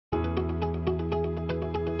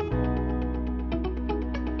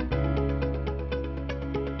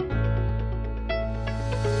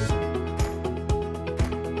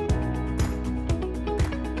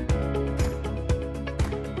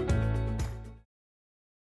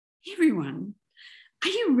everyone, are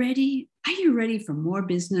you ready? Are you ready for more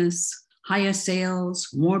business, higher sales,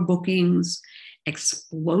 more bookings,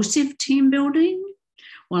 explosive team building?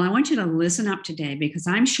 Well, I want you to listen up today because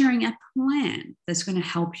I'm sharing a plan that's going to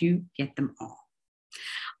help you get them all.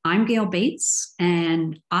 I'm Gail Bates,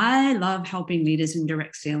 and I love helping leaders in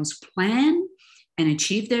direct sales plan and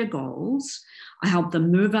achieve their goals. I help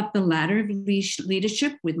them move up the ladder of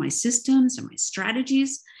leadership with my systems and my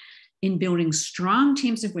strategies in building strong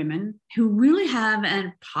teams of women who really have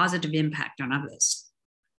a positive impact on others.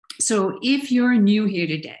 So if you're new here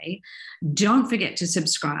today, don't forget to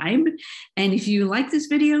subscribe. And if you like this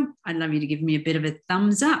video, I'd love you to give me a bit of a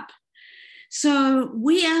thumbs up. So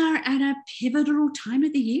we are at a pivotal time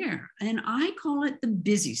of the year, and I call it the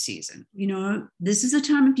busy season. You know, this is a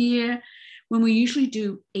time of year when we usually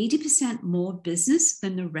do 80% more business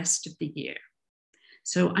than the rest of the year.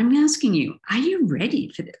 So I'm asking you, are you ready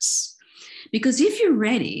for this? Because if you're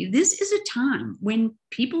ready, this is a time when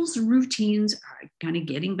people's routines are kind of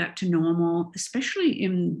getting back to normal, especially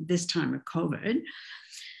in this time of COVID,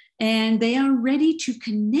 and they are ready to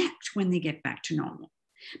connect when they get back to normal.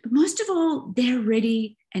 But most of all, they're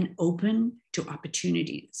ready and open to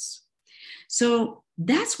opportunities. So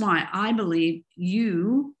that's why I believe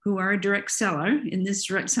you, who are a direct seller in this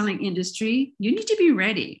direct selling industry, you need to be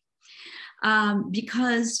ready.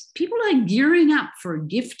 Because people are gearing up for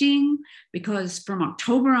gifting, because from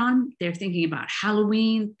October on, they're thinking about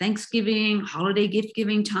Halloween, Thanksgiving, holiday gift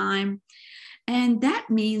giving time. And that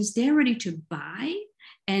means they're ready to buy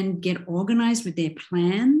and get organized with their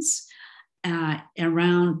plans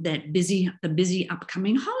around the busy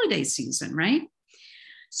upcoming holiday season, right?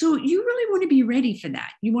 So you really want to be ready for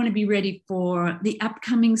that. You want to be ready for the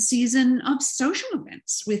upcoming season of social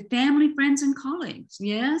events with family, friends, and colleagues.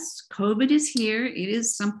 Yes, COVID is here. It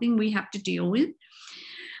is something we have to deal with.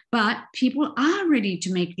 But people are ready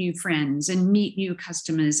to make new friends and meet new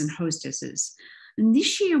customers and hostesses. And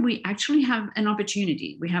this year, we actually have an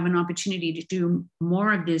opportunity. We have an opportunity to do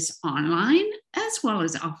more of this online as well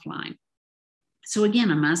as offline. So again,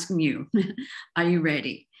 I'm asking you, are you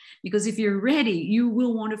ready? Because if you're ready, you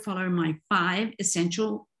will want to follow my 5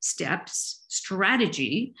 essential steps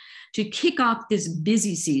strategy to kick off this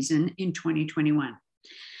busy season in 2021.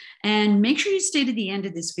 And make sure you stay to the end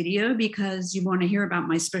of this video because you want to hear about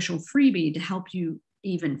my special freebie to help you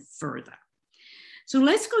even further. So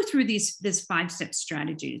let's go through this 5-step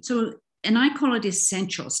strategy. So, and I call it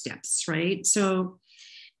essential steps, right? So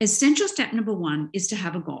essential step number 1 is to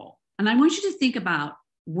have a goal. And I want you to think about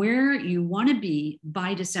where you want to be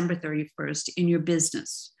by December 31st in your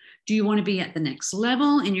business. Do you want to be at the next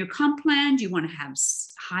level in your comp plan? Do you want to have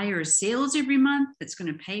higher sales every month that's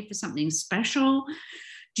going to pay for something special?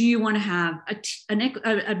 Do you want to have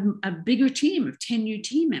a bigger team of 10 new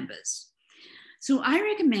team members? So I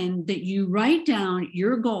recommend that you write down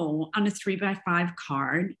your goal on a 3x5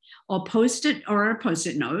 card or a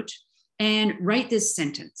post-it note and write this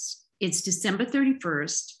sentence. It's December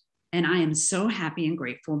 31st. And I am so happy and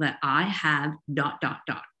grateful that I have ...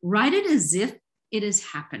 Write it as if it has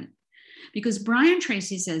happened. Because Brian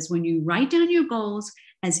Tracy says when you write down your goals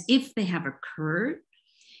as if they have occurred,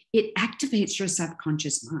 it activates your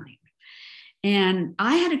subconscious mind. And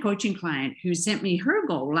I had a coaching client who sent me her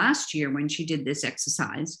goal last year when she did this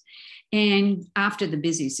exercise, and after the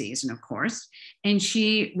busy season, of course, and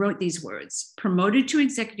she wrote these words: promoted to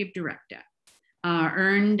executive director.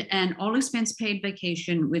 Earned an all-expense paid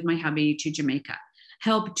vacation with my hubby to Jamaica,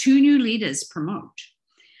 helped 2 new leaders promote.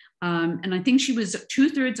 And I think she was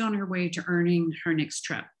 2/3 on her way to earning her next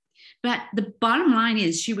trip. But the bottom line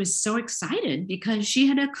is she was so excited because she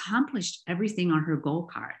had accomplished everything on her goal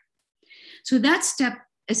card. So that's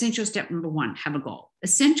essential step number 1, have a goal.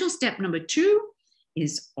 Essential step number 2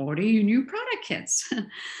 is order your new product kits.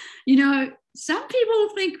 You know, some people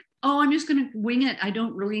think, oh, I'm just going to wing it. I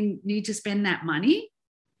don't really need to spend that money.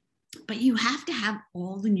 But you have to have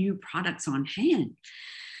all the new products on hand.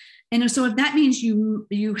 And so if that means you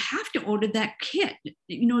have to order that kit,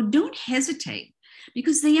 you know, don't hesitate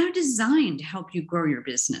because they are designed to help you grow your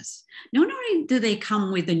business. Not only do they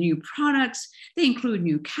come with the new products, they include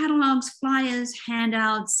new catalogs, flyers,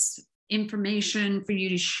 handouts, information for you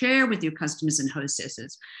to share with your customers and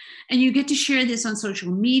hostesses. And you get to share this on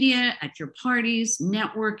social media, at your parties,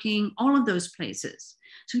 networking, all of those places.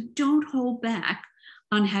 So don't hold back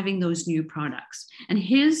on having those new products. And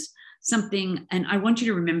here's something, and I want you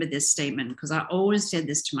to remember this statement because I always said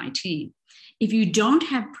this to my team. If you don't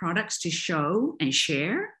have products to show and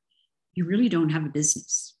share, you really don't have a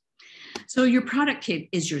business. So your product kit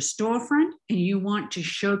is your storefront, and you want to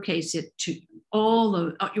showcase it to all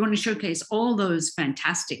those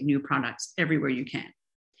fantastic new products everywhere you can.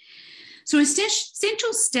 So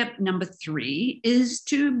essential step number 3 is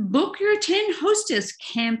to book your 10 hostess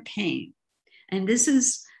campaign. And this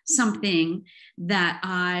is something that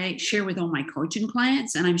I share with all my coaching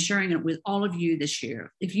clients, and I'm sharing it with all of you this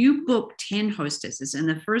year. If you book 10 hostesses in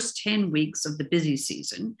the first 10 weeks of the busy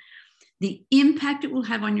season, the impact it will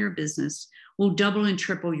have on your business will double and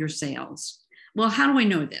triple your sales. Well, how do I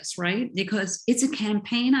know this, right? Because it's a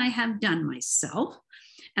campaign I have done myself,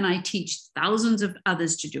 and I teach thousands of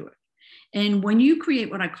others to do it. And when you create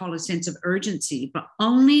what I call a sense of urgency, but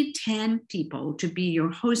only 10 people to be your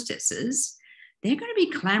hostesses, they're going to be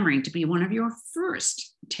clamoring to be one of your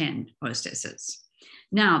first 10 hostesses.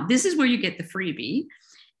 Now, this is where you get the freebie.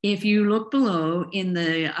 If you look below in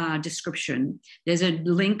the description, there's a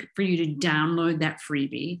link for you to download that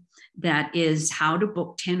freebie. That is how to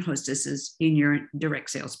book 10 hostesses in your direct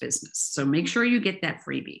sales business. So make sure you get that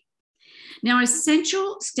freebie. Now,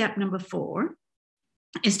 essential step number 4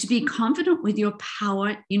 is to be confident with your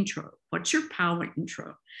power intro. What's your power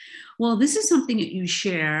intro? Well, this is something that you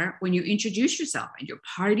share when you introduce yourself at your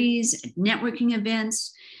parties, at networking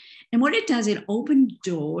events. And what it does, it opens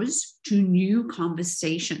doors to new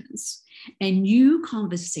conversations. And new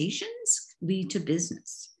conversations lead to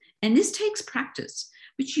business. And this takes practice,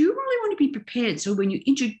 but you really want to be prepared. So when you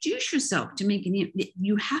introduce yourself to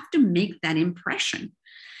you have to make that impression.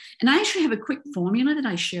 And I actually have a quick formula that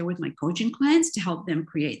I share with my coaching clients to help them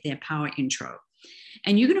create their power intro.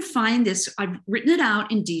 And you're going to find this, I've written it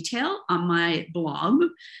out in detail on my blog.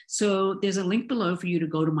 So there's a link below for you to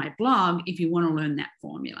go to my blog if you want to learn that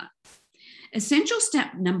formula. Essential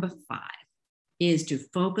step number 5 is to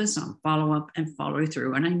focus on follow-up and follow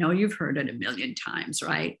through. And I know you've heard it a million times,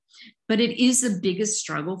 right? But it is the biggest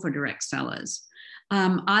struggle for direct sellers.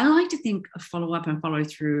 I like to think of follow-up and follow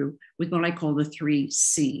through with what I call the 3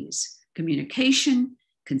 C's: communication,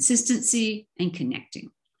 consistency, and connecting.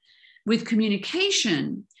 With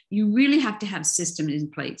communication, you really have to have systems in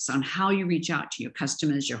place on how you reach out to your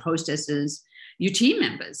customers, your hostesses, your team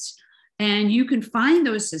members. And you can find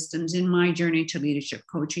those systems in my Journey to Leadership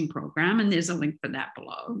coaching program, and there's a link for that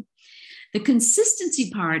below. The consistency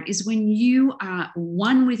part is when you are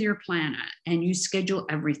one with your planner and you schedule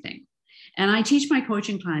everything. And I teach my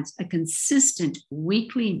coaching clients a consistent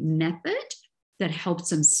weekly method that helps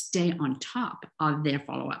them stay on top of their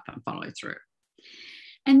follow-up and follow-through.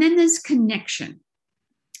 And then there's connection.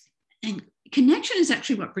 And connection is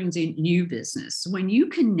actually what brings in new business. When you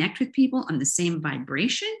connect with people on the same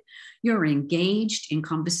vibration, you're engaged in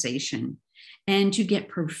conversation. And to get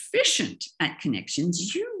proficient at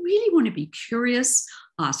connections, you really want to be curious,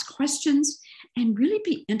 ask questions, and really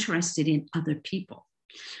be interested in other people.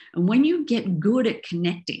 And when you get good at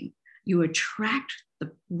connecting, you attract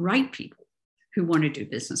the right people who want to do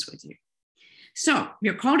business with you. So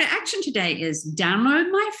your call to action today is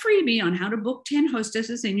download my freebie on how to book 10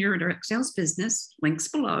 hostesses in your direct sales business, links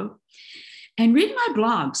below, and read my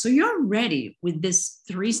blog so you're ready with this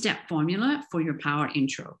 3-step formula for your power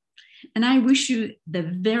intro. And I wish you the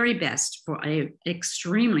very best for an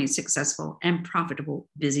extremely successful and profitable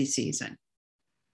busy season.